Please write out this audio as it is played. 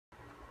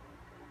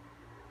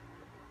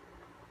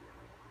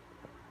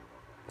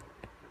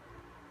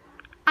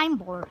I'm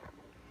bored.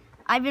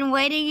 I've been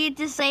waiting you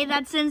to say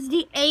that since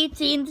the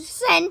 18th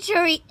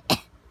century.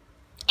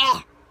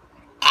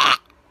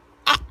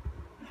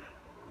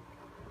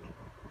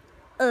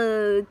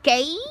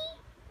 Okay.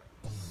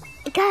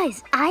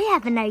 Guys, I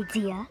have an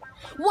idea.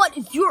 What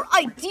is your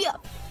idea?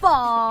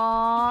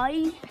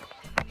 5.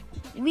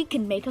 We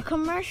can make a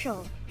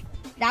commercial.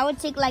 That would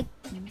take like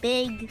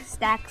big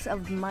stacks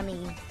of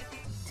money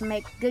to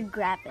make good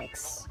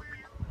graphics.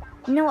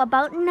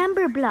 About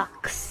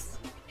Numberblocks.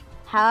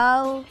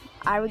 How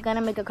are we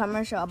gonna make a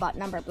commercial about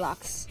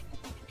Numberblocks?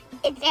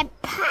 It's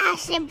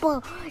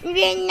impossible.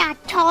 They're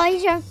not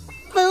toys or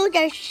food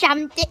or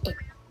something.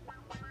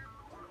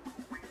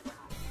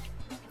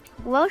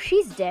 Well,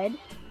 she's dead.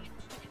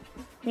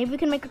 Maybe we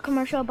can make a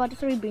commercial about the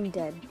 3 being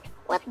dead.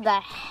 What the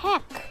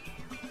heck?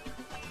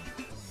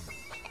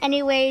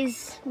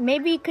 Anyways,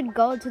 maybe you could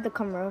go to the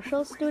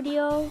commercial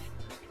studio.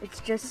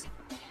 It's just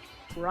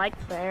right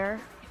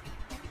there.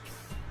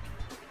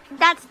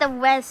 That's the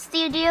best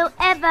studio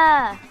ever.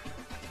 I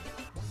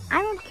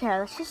don't care,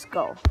 let's just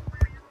go.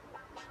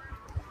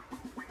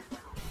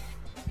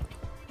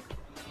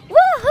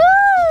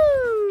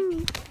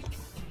 Woohoo!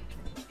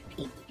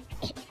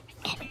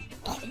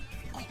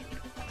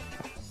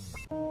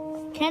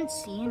 Can't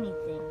see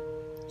anything.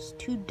 It's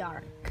too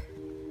dark.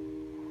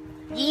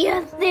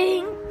 You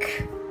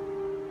think?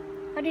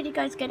 How did you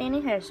guys get in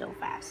here so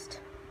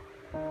fast?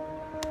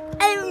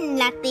 Oh,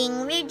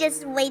 nothing. We're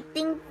just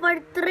waiting for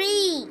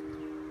 3.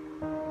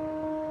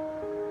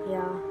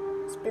 Yeah,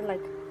 it's been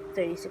like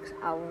 36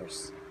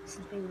 hours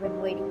since we've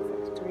been waiting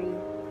for 3.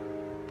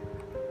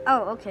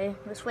 Oh, okay.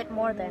 Let's wait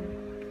more then.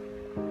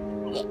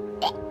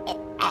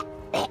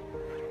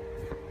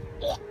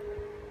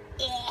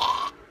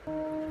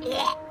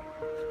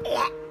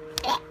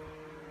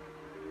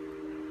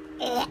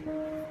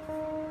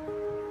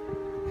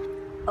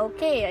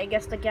 Okay, I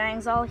guess the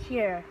gang's all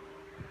here.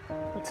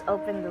 Let's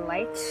open the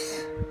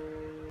lights.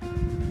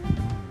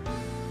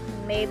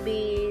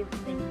 Maybe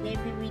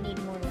we need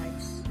more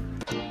lights.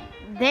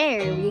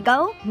 There we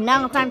go.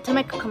 Now time to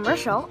make a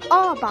commercial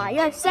all by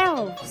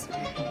yourselves.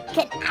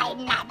 Can I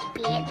not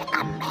be in the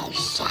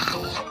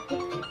commercial?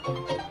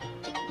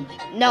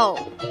 No.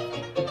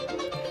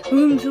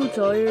 I'm so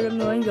tired. I'm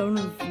lying down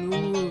on the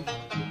floor.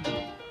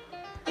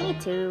 Me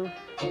too.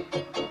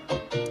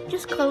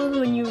 Just call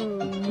when you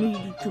need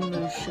a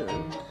commercial,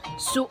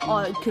 so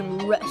I can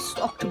rest.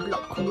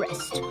 Octoblock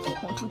rest.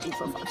 1, 2, 3,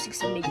 4, 5, 6,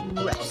 7, 8,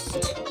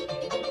 rest.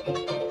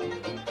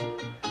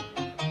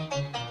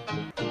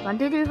 1,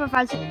 2, 3, 4,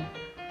 5, 6.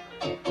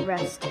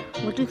 Rest.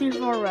 1, 2, 3,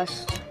 4,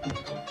 rest.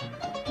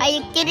 Are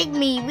you kidding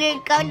me? We're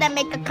gonna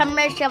make a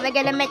commercial. We're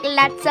gonna make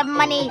lots of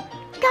money.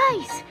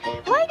 Guys,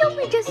 why don't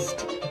we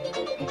just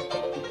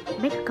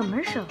make a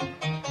commercial?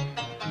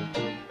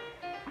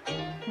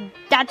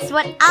 That's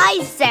what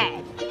I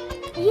said.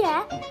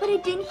 Yeah, but I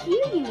didn't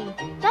hear you.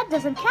 That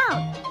doesn't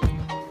count.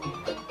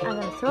 I'm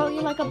gonna throw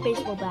you like a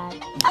baseball bat.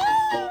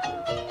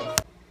 Ah!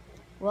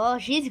 Well,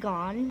 she's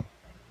gone.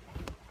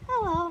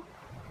 Hello.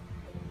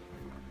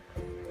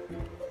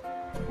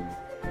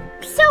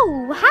 So,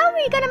 how are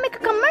you gonna make a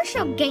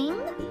commercial,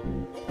 gang?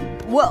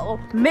 Well,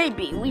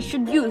 maybe we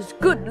should use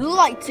good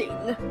lighting.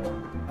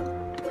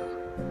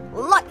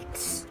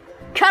 Lights,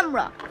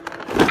 camera,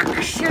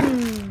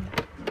 action.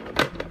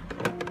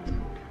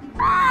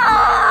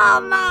 Oh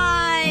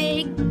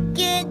my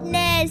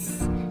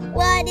goodness!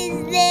 What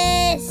is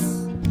this?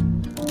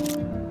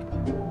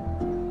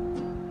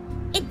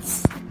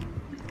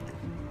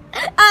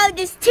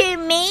 There's 2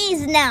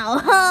 me's now,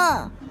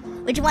 huh?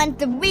 Which one's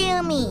the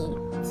real me?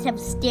 Let's have a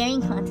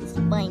staring contest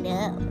to find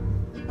out.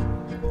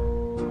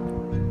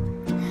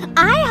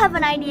 I have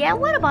an idea.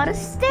 What about a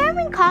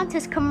staring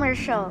contest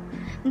commercial?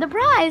 The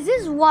prize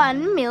is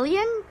 1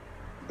 million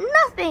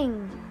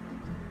nothing.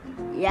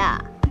 Yeah.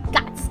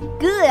 That's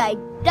good.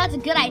 That's a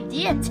good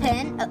idea,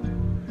 10.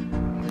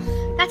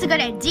 That's a good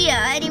idea.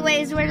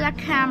 Anyways, where's the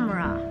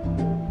camera?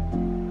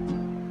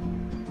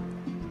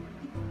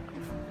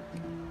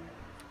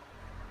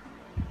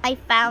 I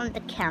found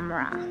the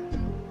camera.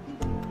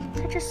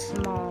 Such a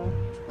small.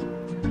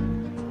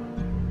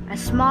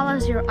 As small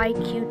as your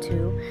IQ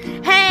too.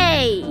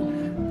 Hey!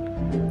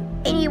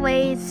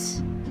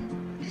 Anyways,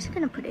 I'm just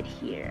gonna put it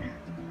here.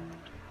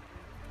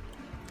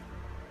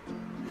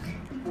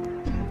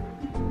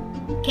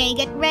 Okay,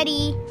 get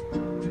ready.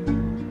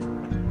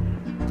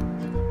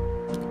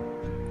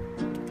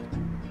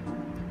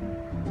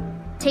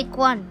 Take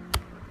 1.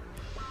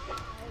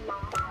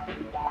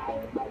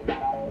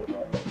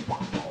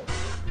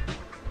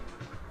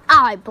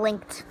 Oh, I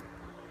blinked.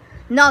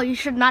 No, you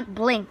should not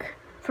blink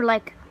for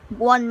like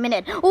 1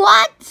 minute.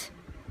 What?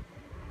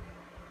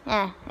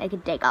 I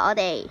could take all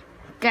day.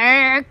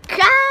 Grr.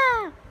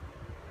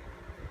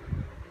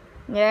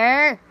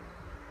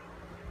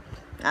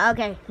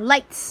 Okay,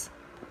 lights.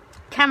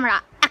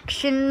 Camera,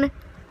 action,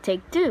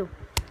 take 2.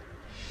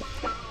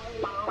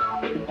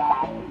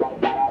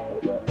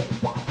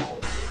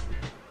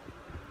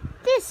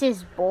 This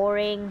is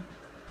boring.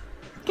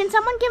 Can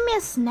someone give me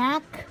a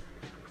snack?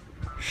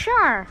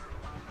 Sure.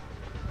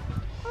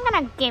 I'm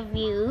gonna give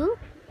you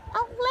a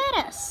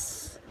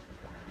lettuce.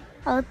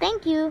 Oh,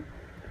 thank you.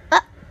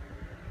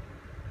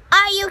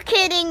 Are you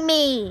kidding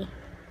me?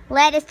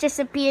 Lettuce just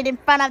appeared in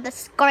front of the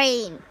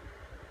screen.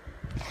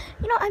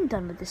 You know, I'm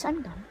done with this.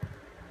 I'm done.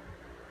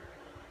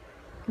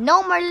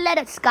 No more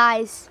lettuce,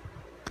 guys.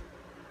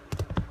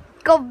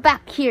 Go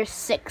back here,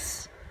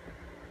 6.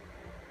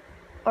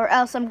 Or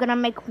else I'm gonna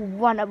make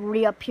one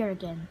reappear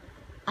again.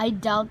 I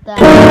doubt that.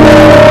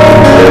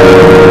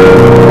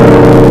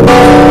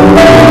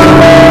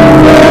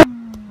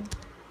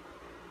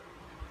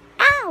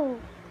 Ow!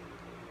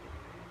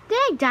 Did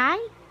I die?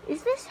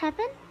 Is this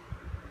heaven?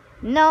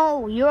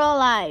 No, you're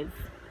alive.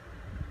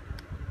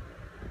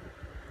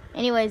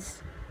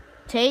 Anyways,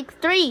 take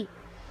 3.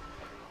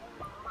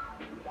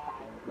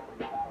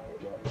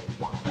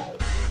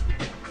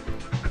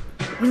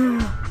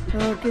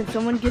 Oh, can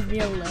someone give me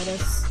a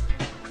lettuce?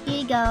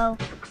 Here you go.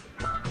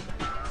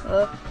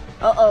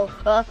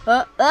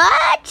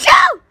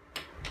 Achoo!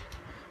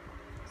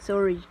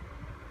 Sorry.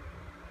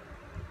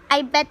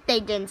 I bet they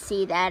didn't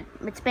see that.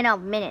 It's been a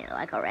minute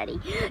like already.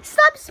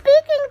 Stop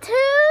speaking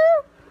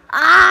to!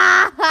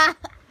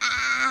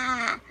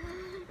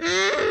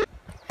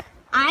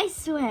 I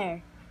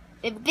swear,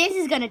 if this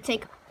is gonna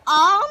take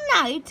all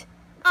night,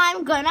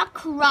 I'm gonna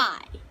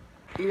cry.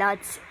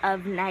 Lots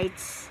of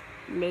nights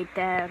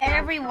later.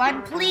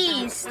 Everyone,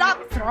 please stop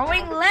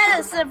throwing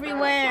lettuce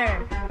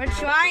everywhere. We're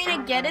trying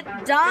to get it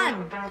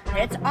done.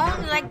 It's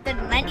only like the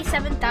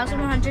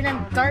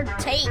 97,103rd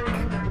take.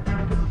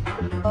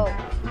 Oh,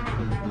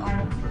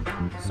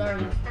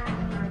 sorry.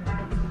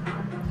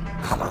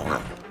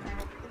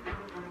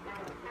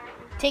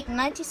 Take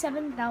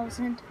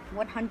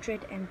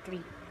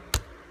 97,103.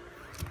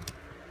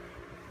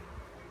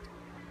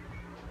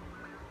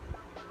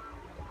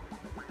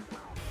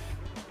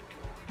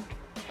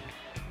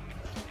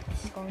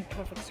 This is going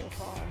perfect so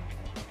far.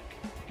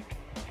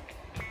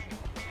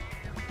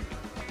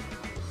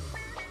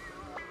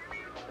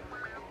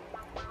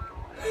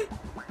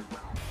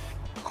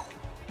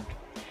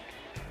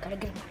 Gotta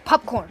get my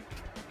popcorn.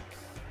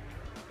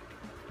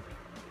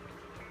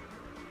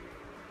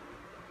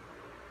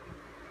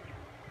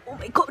 Oh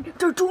my god,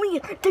 they're doing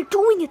it! They're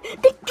doing it!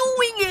 They're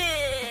doing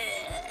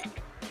it!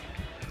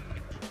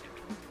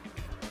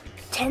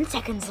 10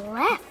 seconds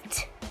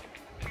left.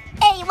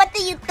 Hey, what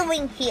are you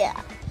doing here?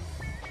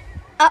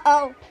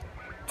 Uh-oh.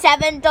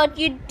 7, don't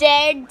you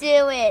dare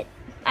do it.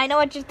 I know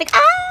what you're thinking.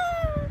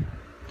 Ah!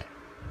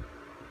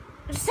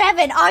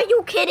 7, are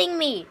you kidding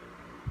me?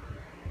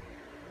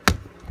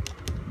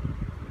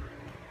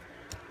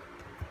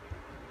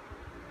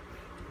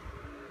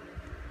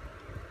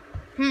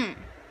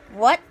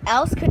 What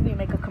else could we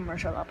make a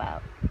commercial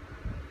about?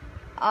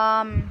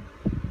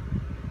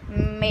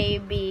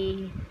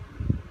 Maybe.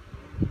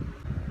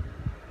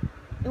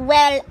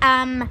 Well,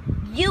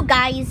 you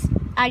guys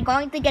are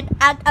going to get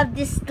out of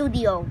this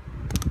studio.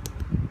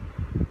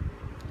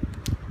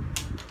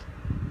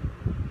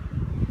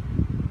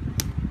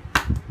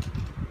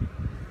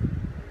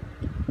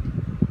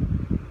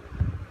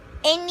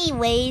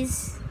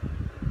 Anyways,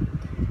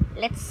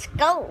 let's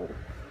go.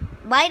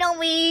 Why don't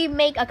we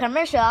make a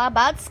commercial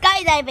about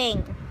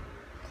skydiving?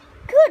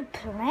 Good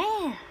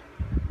plan.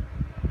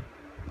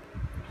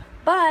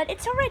 But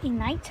it's already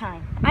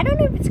nighttime. I don't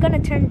know if it's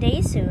gonna turn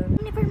day soon.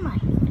 Never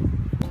mind.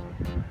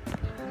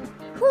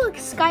 Who will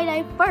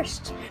skydive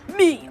first?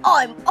 Me,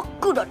 I'm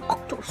good at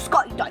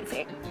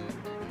skydiving.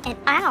 And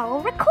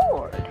I'll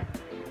record.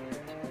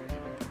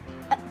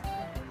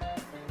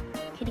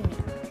 Kidding me.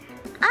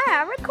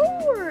 I'll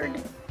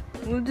record.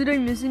 Well, did I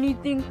miss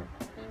anything?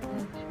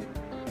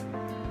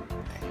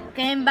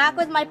 Okay, I'm back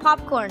with my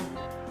popcorn.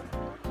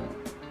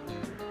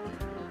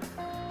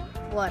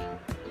 What?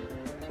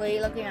 Why are you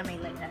looking at me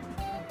like that?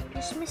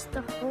 Just missed the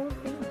whole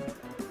thing.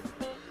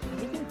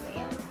 Everything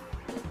failed.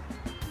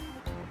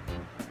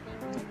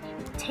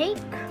 Take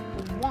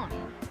 1.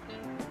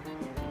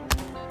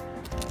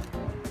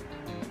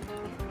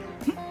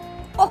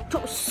 Octo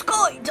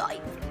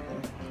skydive.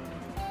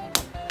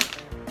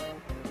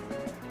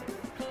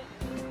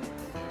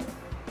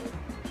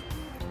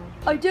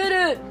 I did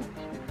it.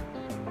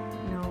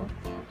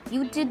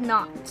 You did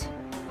not.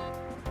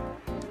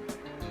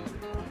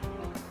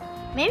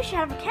 Maybe we should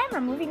have a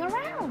camera moving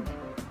around.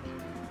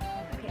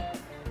 Okay.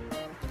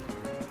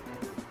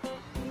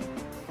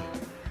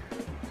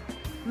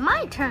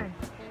 My turn.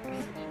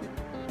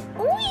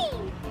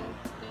 Whee!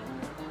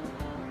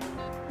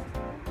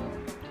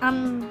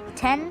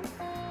 10.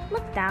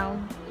 Look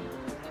down.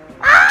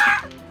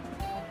 Ah!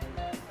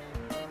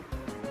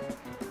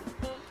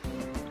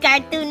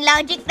 Cartoon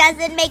logic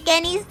doesn't make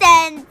any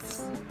sense.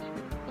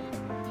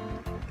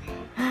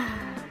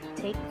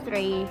 Take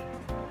 3.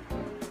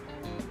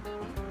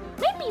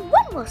 Maybe 1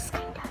 will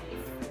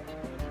skydive.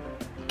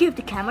 Give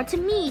the camera to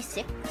me,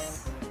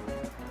 6.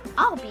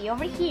 I'll be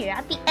over here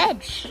at the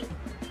edge.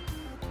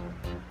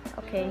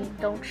 Okay,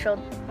 don't show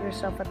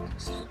yourself at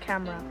the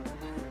camera.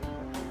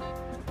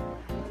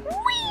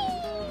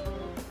 Whee!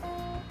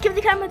 Give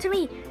the camera to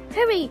me.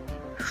 Hurry.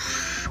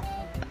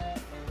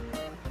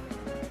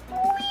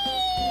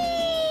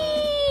 Whee!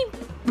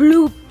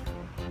 Bloop.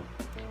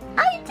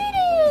 I did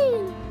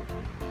it.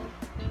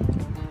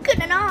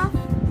 Good enough.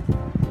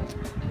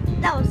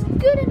 That was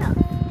good enough.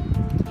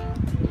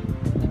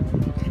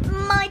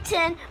 My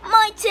turn.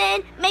 My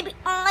turn. Maybe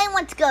I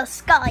want to go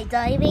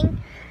skydiving.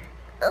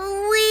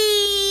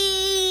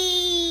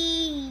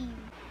 Wee.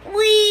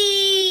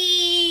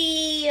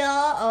 Wee.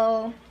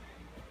 Uh-oh.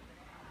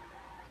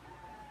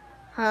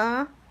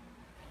 Huh?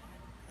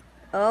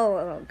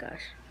 Oh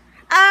gosh.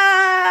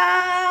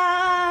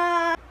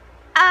 Ah!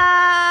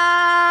 Ah!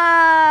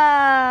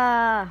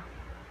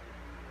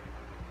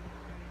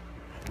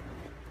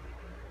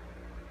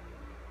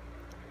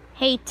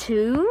 Hey,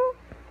 two?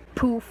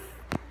 Poof.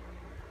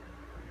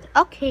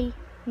 Okay,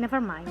 never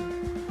mind.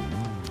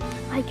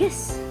 I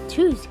guess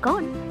two's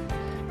gone.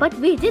 But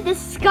we did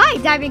this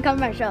skydiving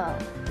commercial.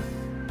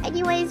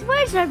 Anyways,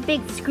 where's our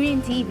big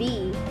screen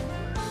TV?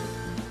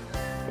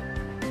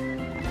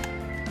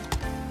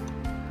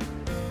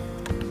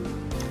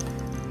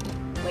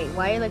 Wait,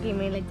 why are you looking at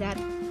me like that?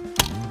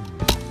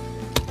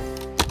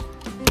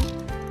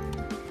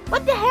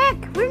 What the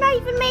heck? We're not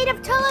even made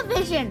of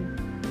television.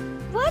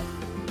 What?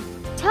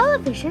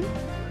 Television?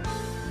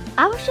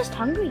 I was just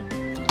hungry.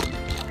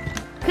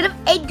 Could have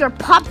ate your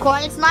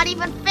popcorn. It's not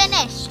even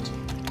finished.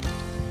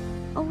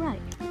 Oh,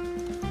 right.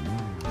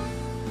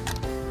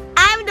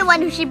 I'm the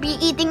one who should be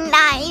eating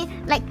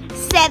 9, like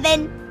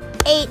 7,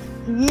 8,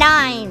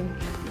 9.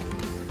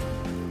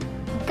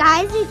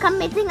 Guys, you're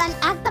committing an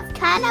act of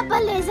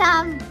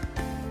cannibalism.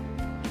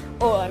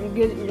 Oh, I'm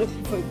getting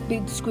looking for a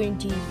big screen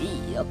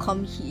TV. I'll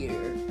come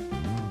here.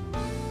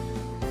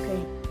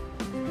 Okay.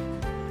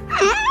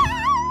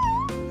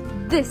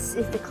 This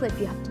is the cliff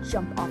you have to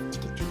jump off to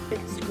get your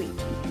big screen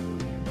TV.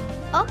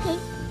 Okay.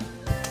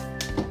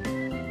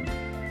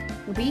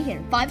 We'll be here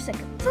in 5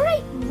 seconds.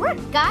 Great work,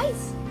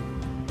 guys.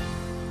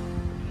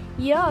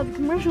 Yeah, the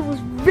commercial was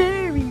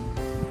very,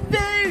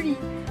 very,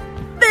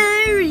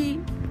 very,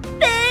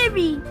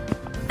 very,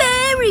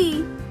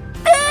 very,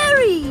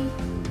 very,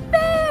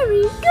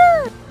 very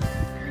good.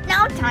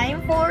 Now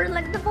time for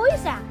like the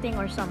voice acting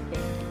or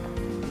something.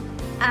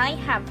 I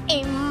have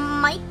a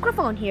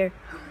microphone here.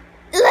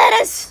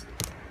 Lettuce.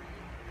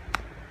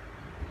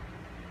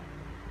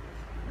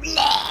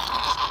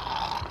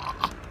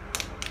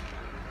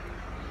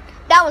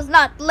 That was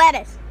not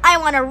lettuce. I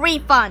want a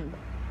refund.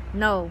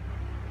 No.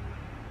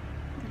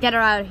 Get her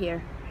out of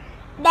here.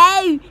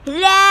 No.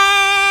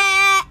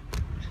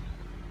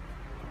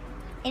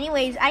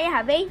 Anyways, I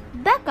have a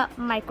backup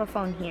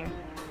microphone here.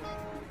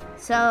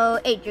 So,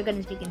 8, you're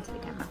gonna speak into the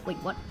camera. Wait,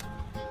 what?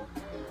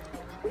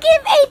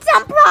 Give 8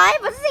 some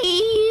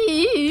privacy.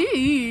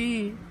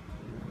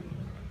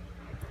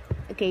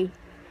 Okay,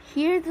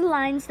 here are the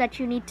lines that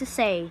you need to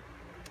say.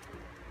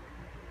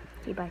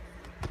 Okay, bye.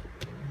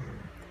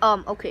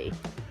 Okay.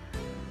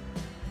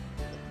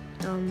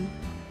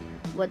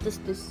 What does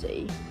this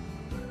say? It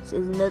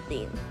says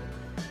nothing.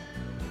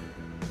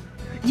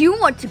 Do you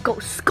want to go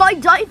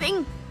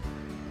skydiving?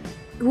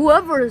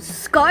 Whoever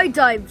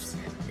skydives.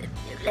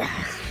 Okay.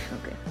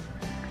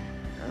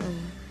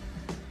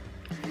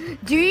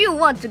 Do you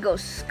want to go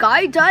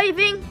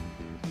skydiving?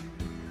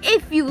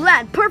 If you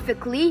land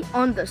perfectly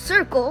on the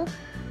circle,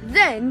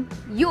 then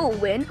you'll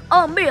win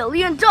 $1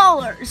 million.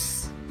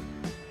 Is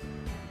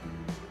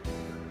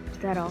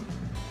that all?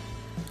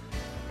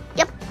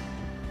 Yep.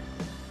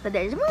 But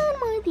there's one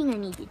more thing I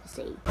need you to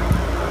say.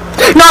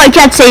 No, I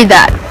can't say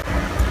that.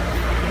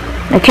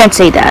 I can't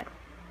say that.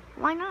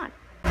 Why not?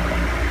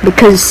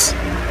 Because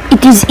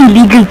it is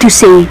illegal to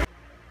say.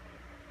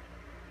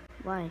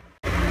 Why?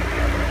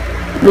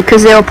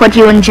 Because they'll put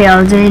you in jail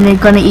and then you're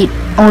gonna eat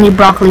only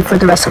broccoli for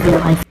the rest of your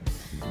life.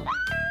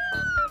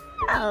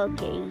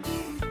 Okay.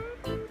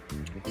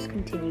 Let's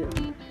continue.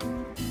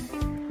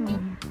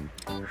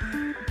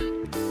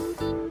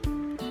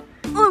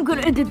 I'm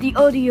gonna edit the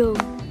audio.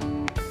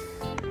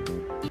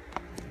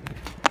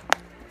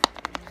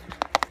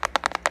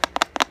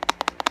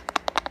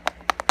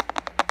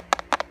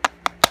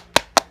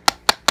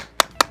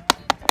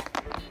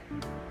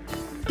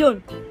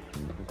 Done.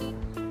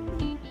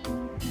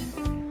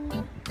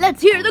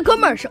 Let's hear the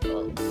commercial.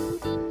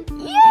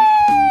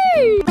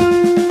 Yay!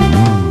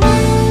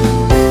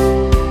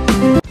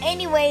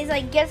 Anyways,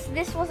 I guess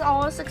this was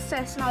all a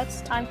success. Now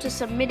it's time to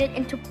submit it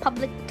into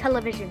public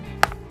television.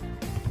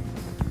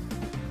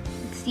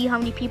 Let's see how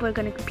many people are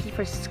gonna compete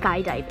for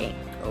skydiving.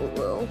 Oh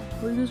well,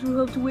 I guess we'll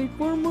have to wait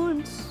 4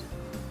 months.